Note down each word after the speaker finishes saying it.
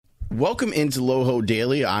Welcome into Loho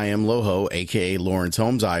Daily. I am Loho, aka Lawrence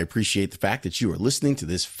Holmes. I appreciate the fact that you are listening to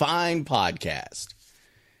this fine podcast.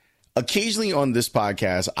 Occasionally on this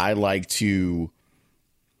podcast, I like to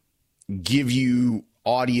give you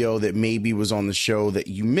audio that maybe was on the show that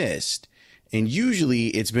you missed. And usually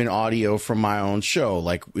it's been audio from my own show.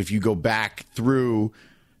 Like if you go back through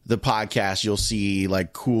the podcast, you'll see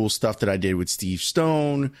like cool stuff that I did with Steve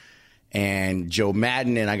Stone and Joe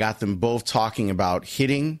Madden. And I got them both talking about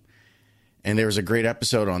hitting. And there was a great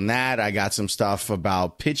episode on that. I got some stuff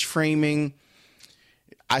about pitch framing.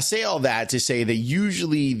 I say all that to say that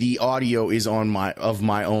usually the audio is on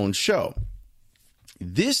my own show.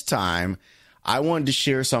 This time, I wanted to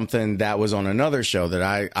share something that was on another show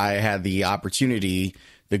that I had the opportunity,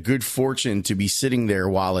 the good fortune to be sitting there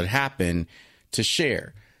while it happened to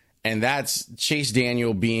share. And that's Chase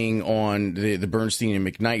Daniel being on the Bernstein and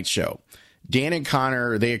McKnight show. Dan and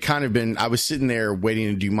Connor, they had kind of been, I was sitting there waiting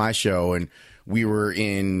to do my show, and we were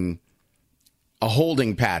in a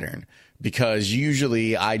holding pattern because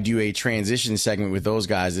usually I do a transition segment with those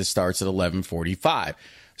guys that starts at 11:45.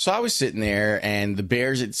 So I was sitting there, and the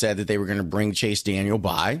Bears had said that they were going to bring Chase Daniel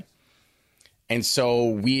by. And so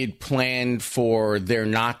we had planned for there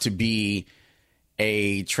not to be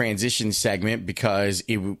a transition segment because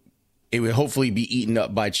it would hopefully be eaten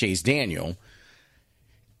up by Chase Daniel.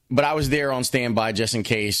 But I was there on standby just in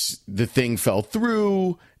case the thing fell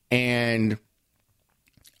through, and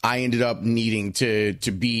I ended up needing to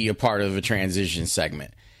be a part of a transition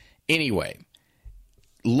segment. Anyway,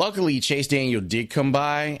 luckily Chase Daniel did come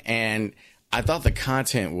by, and I thought the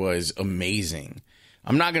content was amazing.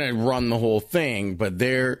 I'm not going to run the whole thing, but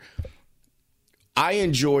I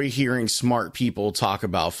enjoy hearing smart people talk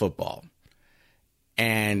about football.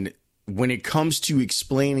 And when it comes to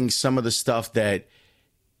explaining some of the stuff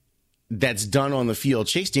that's done on the field,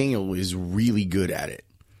 Chase Daniel is really good at it.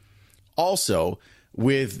 Also,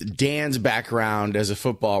 with Dan's background as a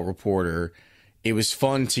football reporter, it was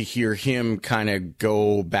fun to hear him kind of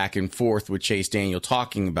go back and forth with Chase Daniel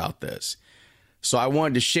talking about this. So I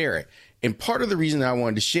wanted to share it. And part of the reason I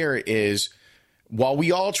wanted to share it is while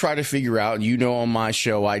we all try to figure out, on my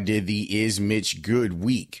show, I did the Is Mitch Good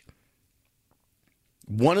week.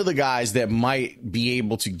 One of the guys that might be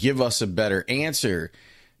able to give us a better answer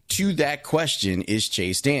to that question is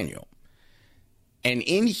Chase Daniel. And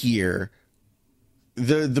in here,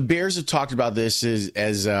 the Bears have talked about this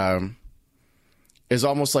as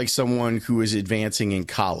almost like someone who is advancing in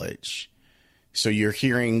college. So you're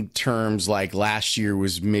hearing terms like last year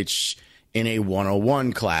was Mitch in a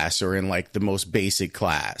 101 class or in like the most basic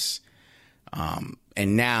class.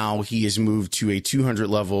 And now he has moved to a 200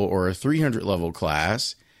 level or a 300 level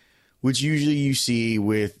class, which usually you see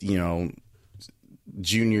with,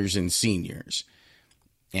 juniors and seniors.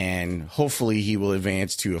 And hopefully he will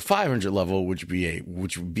advance to a 500 level, which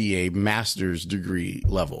would be a master's degree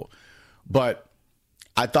level. But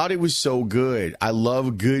I thought it was so good. I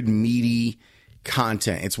love good, meaty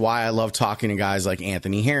content. It's why I love talking to guys like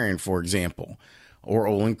Anthony Herron, for example, or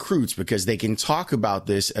Olin Kreutz, because they can talk about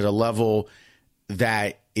this at a level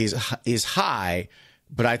that is high,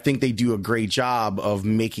 but I think they do a great job of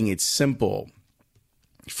making it simple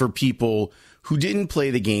for people who didn't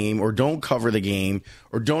play the game or don't cover the game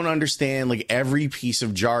or don't understand like every piece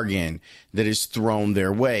of jargon that is thrown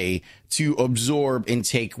their way to absorb and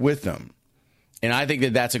take with them. And I think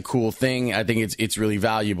that that's a cool thing. I think it's really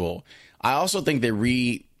valuable. I also think that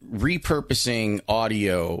repurposing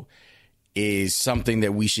audio is something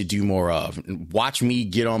that we should do more of. Watch me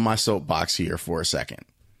get on my soapbox here for a second.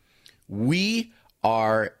 We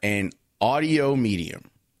are an audio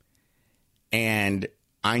medium, and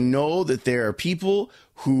I know that there are people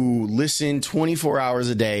who listen 24 hours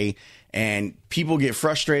a day, and people get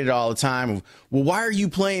frustrated all the time. Well, why are you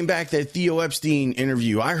playing back that Theo Epstein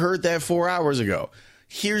interview? I heard that 4 hours ago.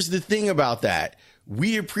 Here's the thing about that.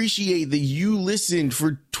 We appreciate that you listened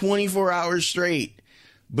for 24 hours straight,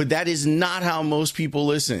 but that is not how most people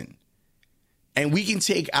listen. And we can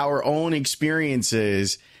take our own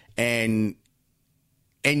experiences and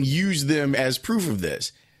use them as proof of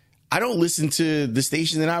this. I don't listen to the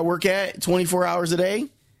station that I work at 24 hours a day.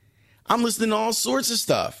 I'm listening to all sorts of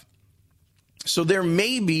stuff. So there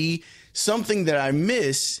may be something that I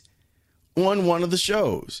miss on one of the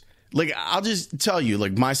shows. Like, I'll just tell you,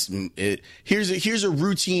 like, here's a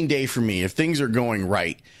routine day for me. If things are going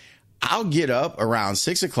right, I'll get up around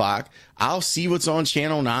 6 o'clock. I'll see what's on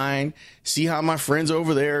Channel 9, see how my friends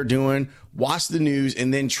over there are doing, watch the news,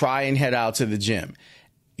 and then try and head out to the gym.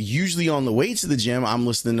 Usually on the way to the gym, I'm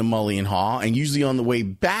listening to Mully and Haw, and usually on the way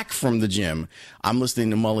back from the gym, I'm listening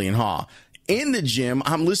to Mully and Haw. in the gym,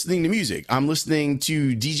 I'm listening to music. I'm listening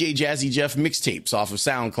to DJ Jazzy Jeff mixtapes off of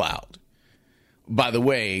SoundCloud. By the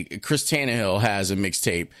way, Chris Tannehill has a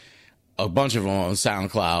mixtape, a bunch of them on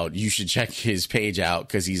SoundCloud. You should check his page out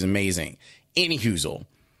because he's amazing. Any hoozle.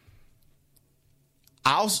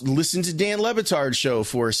 I'll listen to Dan Le Batard's show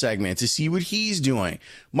for a segment to see what he's doing.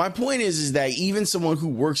 My point is that even someone who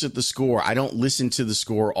works at the Score, I don't listen to the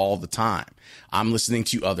Score all the time. I'm listening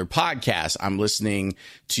to other podcasts. I'm listening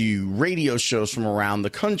to radio shows from around the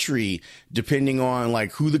country, depending on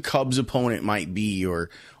like who the Cubs opponent might be or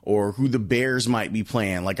who the Bears might be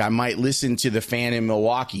playing. Like I might listen to the Fan in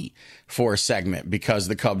Milwaukee for a segment because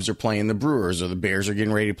the Cubs are playing the Brewers or the Bears are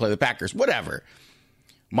getting ready to play the Packers, whatever.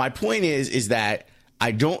 My point is that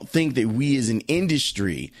I don't think that we as an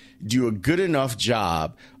industry do a good enough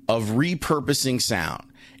job of repurposing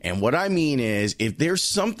sound. And what I mean is, if there's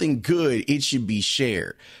something good, it should be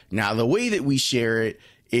shared. Now, the way that we share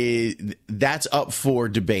it that's up for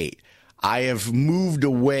debate. I have moved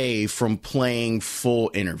away from playing full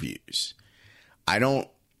interviews. I don't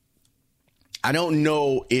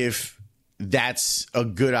know if that's a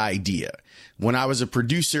good idea. When I was a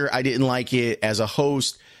producer, I didn't like it. As a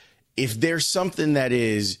host, if there's something that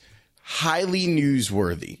is highly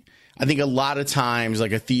newsworthy, I think a lot of times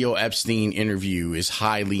like a Theo Epstein interview is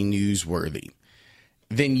highly newsworthy,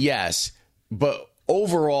 then yes. But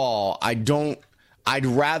overall, I'd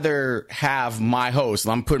rather have my host,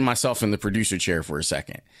 I'm putting myself in the producer chair for a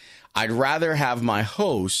second. I'd rather have my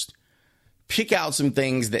host pick out some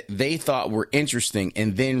things that they thought were interesting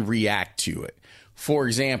and then react to it. For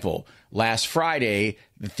example, last Friday,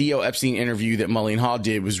 the Theo Epstein interview that Mully and Haw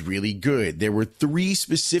did was really good. There were 3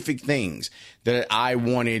 specific things that I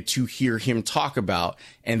wanted to hear him talk about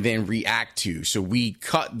and then react to. So we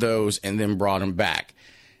cut those and then brought them back.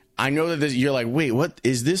 I know that you're like, wait, what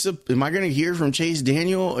is this? Am I going to hear from Chase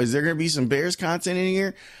Daniel? Is there going to be some Bears content in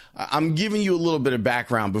here? I'm giving you a little bit of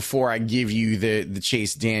background before I give you the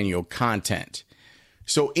Chase Daniel content.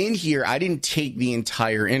 So in here, I didn't take the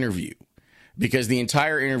entire interview, because the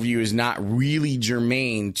entire interview is not really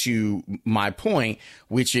germane to my point,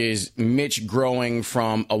 which is Mitch growing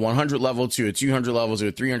from a 100 level to a 200 level to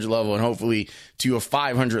a 300 level and hopefully to a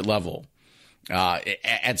 500 level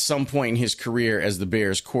at some point in his career as the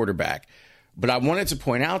Bears quarterback. But I wanted to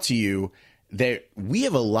point out to you that we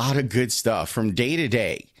have a lot of good stuff from day to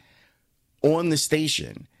day on the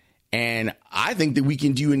station. And I think that we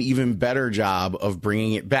can do an even better job of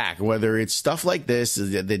bringing it back, whether it's stuff like this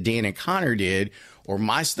that Dan and Connor did, or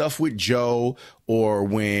my stuff with Joe, or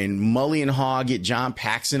when Mully and Haw get John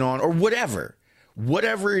Paxson on, or whatever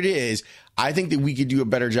it is. I think that we could do a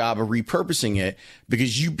better job of repurposing it,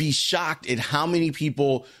 because you'd be shocked at how many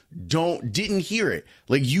people didn't hear it.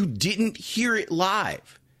 Like, you didn't hear it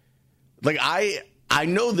live. Like, I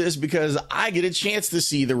know this because I get a chance to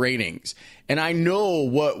see the ratings, and I know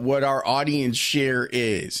what our audience share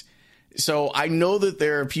is. So I know that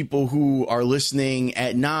there are people who are listening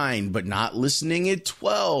at 9, but not listening at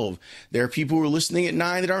 12. There are people who are listening at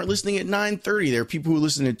 9 that aren't listening at 9:30. There are people who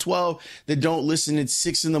listen at 12 that don't listen at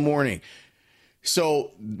 6 in the morning.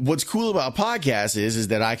 So what's cool about podcasts is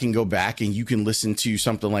that I can go back and you can listen to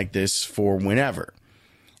something like this for whenever.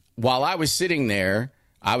 While I was sitting there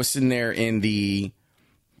in the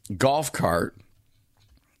golf cart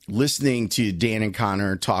listening to Dan and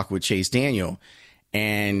Connor talk with Chase Daniel,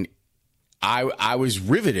 and I was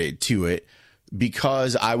riveted to it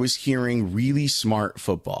because I was hearing really smart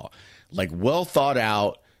football, like well thought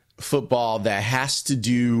out football that has to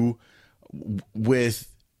do with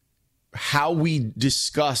how we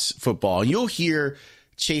discuss football. You'll hear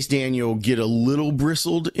Chase Daniel get a little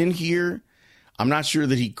bristled in here. I'm not sure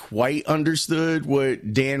that he quite understood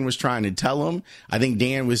what Dan was trying to tell him. I think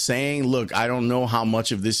Dan was saying, look, I don't know how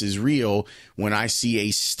much of this is real when I see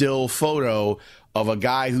a still photo of a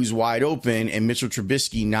guy who's wide open and Mitchell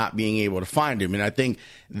Trubisky not being able to find him. And I think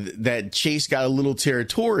that Chase got a little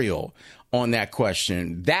territorial on that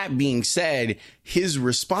question. That being said, his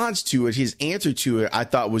response to it, his answer to it, I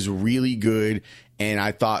thought was really good, and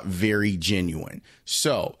I thought very genuine.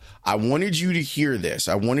 So I wanted you to hear this.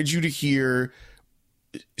 I wanted you to hear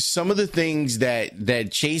some of the things that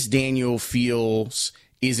Chase Daniel feels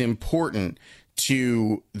is important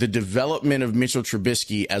to the development of Mitchell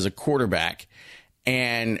Trubisky as a quarterback,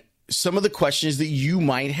 and some of the questions that you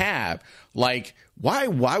might have, like why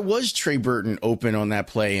was Trey Burton open on that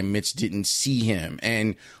play and Mitch didn't see him?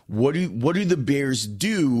 And what do the Bears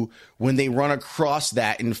do when they run across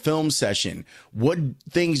that in film session? What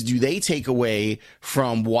things do they take away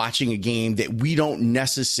from watching a game that we don't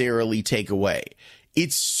necessarily take away?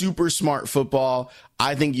 It's super smart football.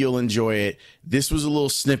 I think you'll enjoy it. This was a little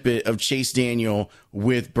snippet of Chase Daniel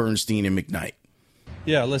with Bernstein and McKnight.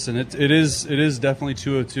 Yeah, listen, it is definitely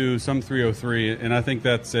 202, some 303, and I think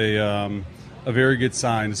that's a very good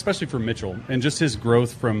sign, especially for Mitchell and just his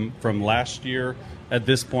growth from last year at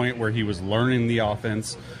this point where he was learning the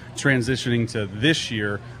offense, transitioning to this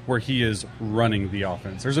year where he is running the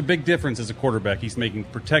offense. There's a big difference as a quarterback. He's making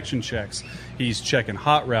protection checks. He's checking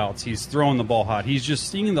hot routes. He's throwing the ball hot. He's just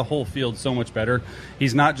seeing the whole field so much better.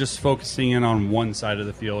 He's not just focusing in on one side of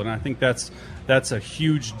the field, and I think that's a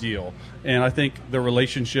huge deal. And I think the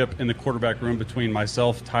relationship in the quarterback room between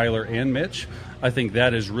myself, Tyler, and Mitch, I think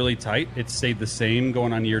that is really tight. It's stayed the same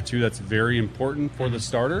going on year 2. That's very important for the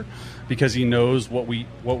starter because he knows what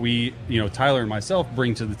we Tyler and myself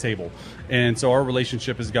bring to the table. And so our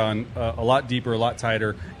relationship has gone a lot deeper, a lot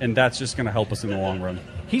tighter, and that's just going to help us in the long run.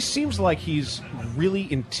 He seems like he's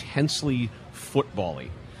really intensely football-y.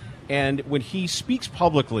 And when he speaks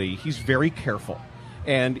publicly, he's very careful.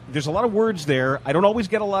 And there's a lot of words there. I don't always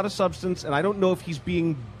get a lot of substance, and I don't know if he's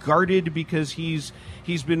being guarded because he's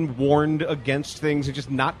been warned against things and just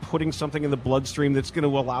not putting something in the bloodstream that's going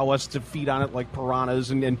to allow us to feed on it like piranhas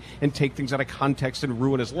and take things out of context and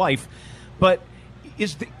ruin his life. But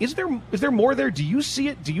is there more there? Do you see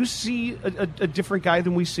it? Do you see a different guy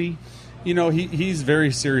than we see? He's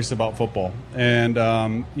very serious about football. And,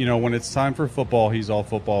 when it's time for football, he's all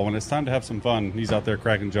football. When it's time to have some fun, he's out there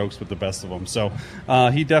cracking jokes with the best of them. So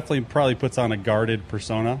he definitely probably puts on a guarded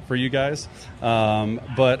persona for you guys.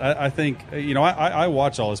 But I think, I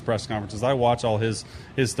watch all his press conferences. I watch all his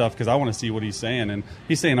stuff because I want to see what he's saying. And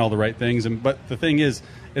he's saying all the right things. But the thing is,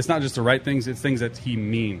 it's not just the right things. It's things that he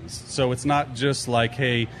means. So it's not just like,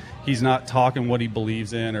 hey, he's not talking what he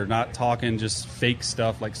believes in or not talking just fake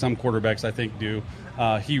stuff like some quarterbacks I think do.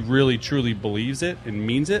 He really, truly believes it and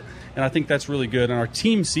means it, and I think that's really good, and our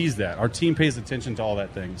team sees that. Our team pays attention to all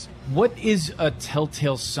that things. What is a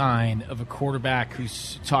telltale sign of a quarterback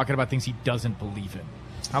who's talking about things he doesn't believe in?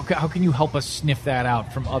 How can you help us sniff that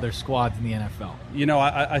out from other squads in the NFL?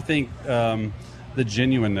 I think the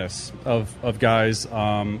genuineness of guys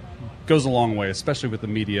goes a long way, especially with the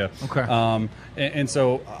media. Okay. And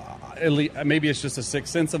so at least, maybe it's just a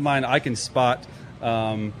sixth sense of mine. I can spot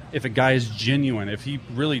if a guy is genuine, if he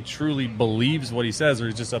really truly believes what he says, or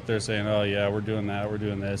he's just up there saying, oh, yeah, we're doing that, we're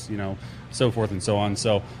doing this, so forth and so on.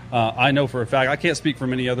 So I know for a fact, I can't speak for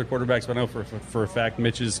many other quarterbacks, but I know for a fact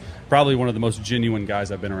Mitch is probably one of the most genuine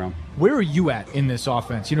guys I've been around. Where are you at in this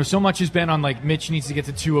offense? So much has been on, like, Mitch needs to get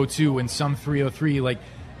to 202 and some 303. Like,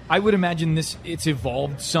 I would imagine it's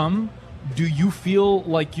evolved some. Do you feel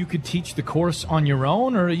like you could teach the course on your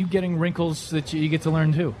own, or are you getting wrinkles that you get to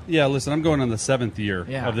learn too? Yeah, listen, I'm going on the 7th year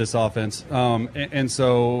of this offense. And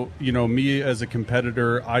so, me as a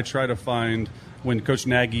competitor, I try to find, when Coach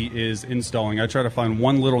Nagy is installing, I try to find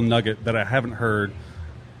one little nugget that I haven't heard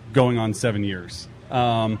going on 7 years.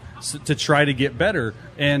 To try to get better.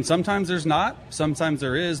 And sometimes there's not, sometimes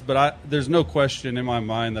there is, but there's no question in my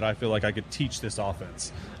mind that I feel like I could teach this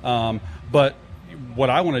offense. But what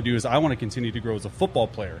I want to do is I want to continue to grow as a football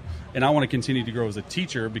player, and I want to continue to grow as a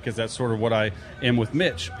teacher because that's sort of what I am with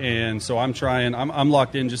Mitch. And so I'm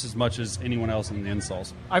locked in just as much as anyone else in the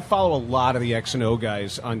installs. I follow a lot of the X and O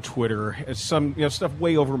guys on Twitter. Some stuff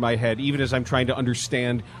way over my head, even as I'm trying to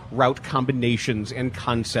understand route combinations and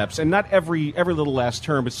concepts, and not every little last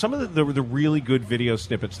term, but some of the really good video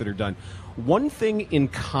snippets that are done. One thing in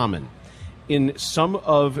common in some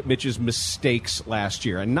of Mitch's mistakes last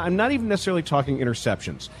year, and I'm not even necessarily talking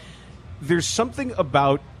interceptions, there's something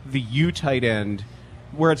about the U tight end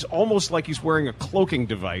where it's almost like he's wearing a cloaking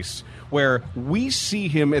device, where we see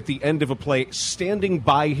him at the end of a play standing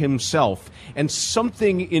by himself, and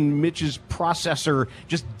something in Mitch's processor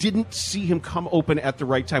just didn't see him come open at the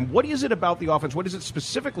right time. What is it about the offense? What is it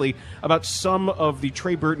specifically about some of the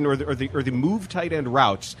Trey Burton or the move tight end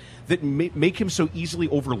routes that make him so easily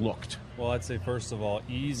overlooked? Well, I'd say, first of all,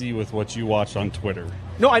 easy with what you watch on Twitter.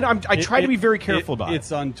 No, I try to be very careful about it.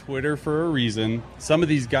 It's on Twitter for a reason. Some of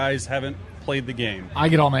these guys haven't played the game. I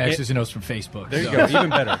get all my X's and O's from Facebook. There you go, even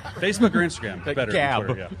better. Facebook or Instagram, better Gab.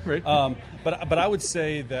 than Twitter, yeah. Right. But I would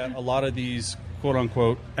say that a lot of these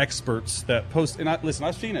quote-unquote experts that post, and listen,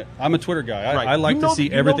 I've seen it. I'm a Twitter guy. Right. I like to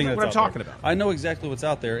see everything that's what I'm out talking there. about. I know exactly what's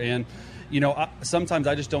out there, and sometimes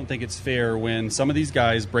I just don't think it's fair when some of these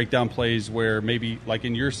guys break down plays where maybe, like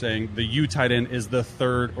in you're saying, the U tight end is the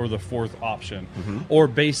third or the fourth option, or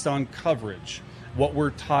based on coverage. what we're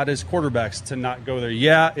taught as quarterbacks to not go there.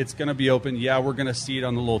 Yeah, it's going to be open. Yeah, we're going to see it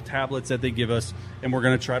on the little tablets that they give us, and we're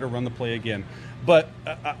going to try to run the play again. But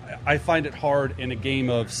I find it hard in a game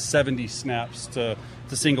of 70 snaps to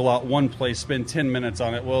single out one play, spend 10 minutes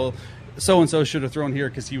on it. Well, so-and-so should have thrown here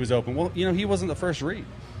because he was open. Well, he wasn't the first read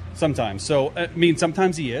sometimes. So, I mean,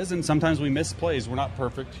 sometimes he is, and sometimes we miss plays. We're not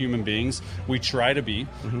perfect human beings. We try to be.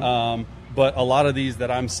 Mm-hmm. But a lot of these that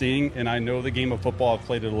I'm seeing, and I know the game of football, I've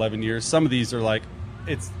played it 11 years, some of these are like,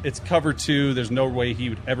 it's cover 2. There's no way he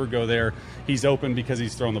would ever go there. He's open because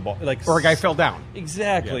he's throwing the ball. Or a guy fell down.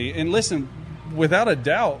 Exactly. Yeah. And listen, without a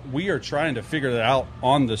doubt, we are trying to figure that out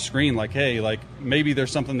on the screen. Like, hey, like maybe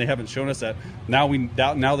there's something they haven't shown us that now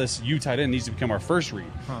this U tight end needs to become our first read.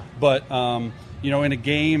 Huh. But in a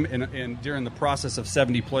game and during the process of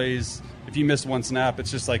 70 plays, if you miss one snap,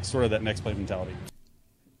 it's just like sort of that next play mentality.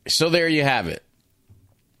 So there you have it.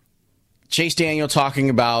 Chase Daniel talking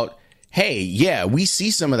about, hey, yeah, we see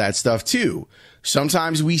some of that stuff too.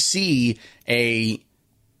 Sometimes we see a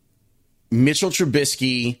Mitchell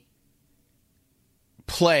Trubisky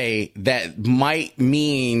play that might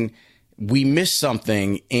mean we missed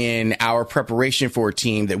something in our preparation for a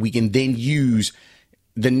team that we can then use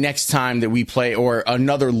the next time that we play, or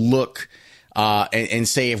another look and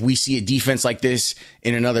say if we see a defense like this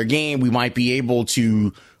in another game, we might be able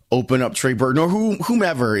to open up Trey Burton or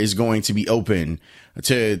whomever is going to be open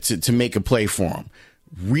to make a play for him.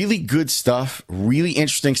 Really good stuff, really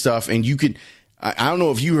interesting stuff. And you could, I don't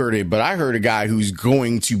know if you heard it, but I heard a guy who's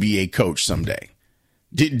going to be a coach someday.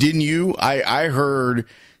 Didn't you? I heard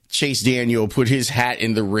Chase Daniel put his hat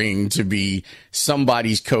in the ring to be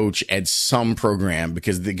somebody's coach at some program,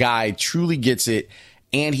 because the guy truly gets it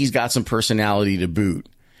and he's got some personality to boot.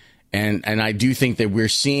 And I do think that we're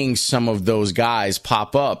seeing some of those guys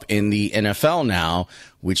pop up in the NFL now,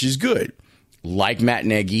 which is good. Like Matt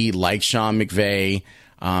Nagy, like Sean McVay,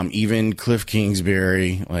 even Cliff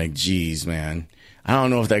Kingsbury. Like, geez, man. I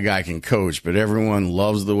don't know if that guy can coach, but everyone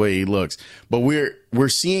loves the way he looks. But we're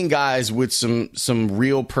seeing guys with some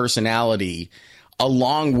real personality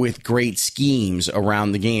along with great schemes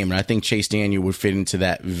around the game. And I think Chase Daniel would fit into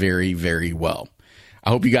that very, very well. I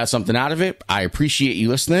hope you got something out of it. I appreciate you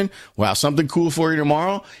listening. We'll have something cool for you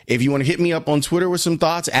tomorrow. If you want to hit me up on Twitter with some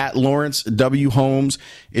thoughts, at Lawrence W. Holmes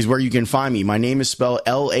is where you can find me. My name is spelled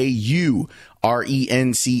Laurence. All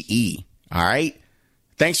right.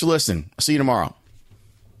 Thanks for listening. I'll see you tomorrow.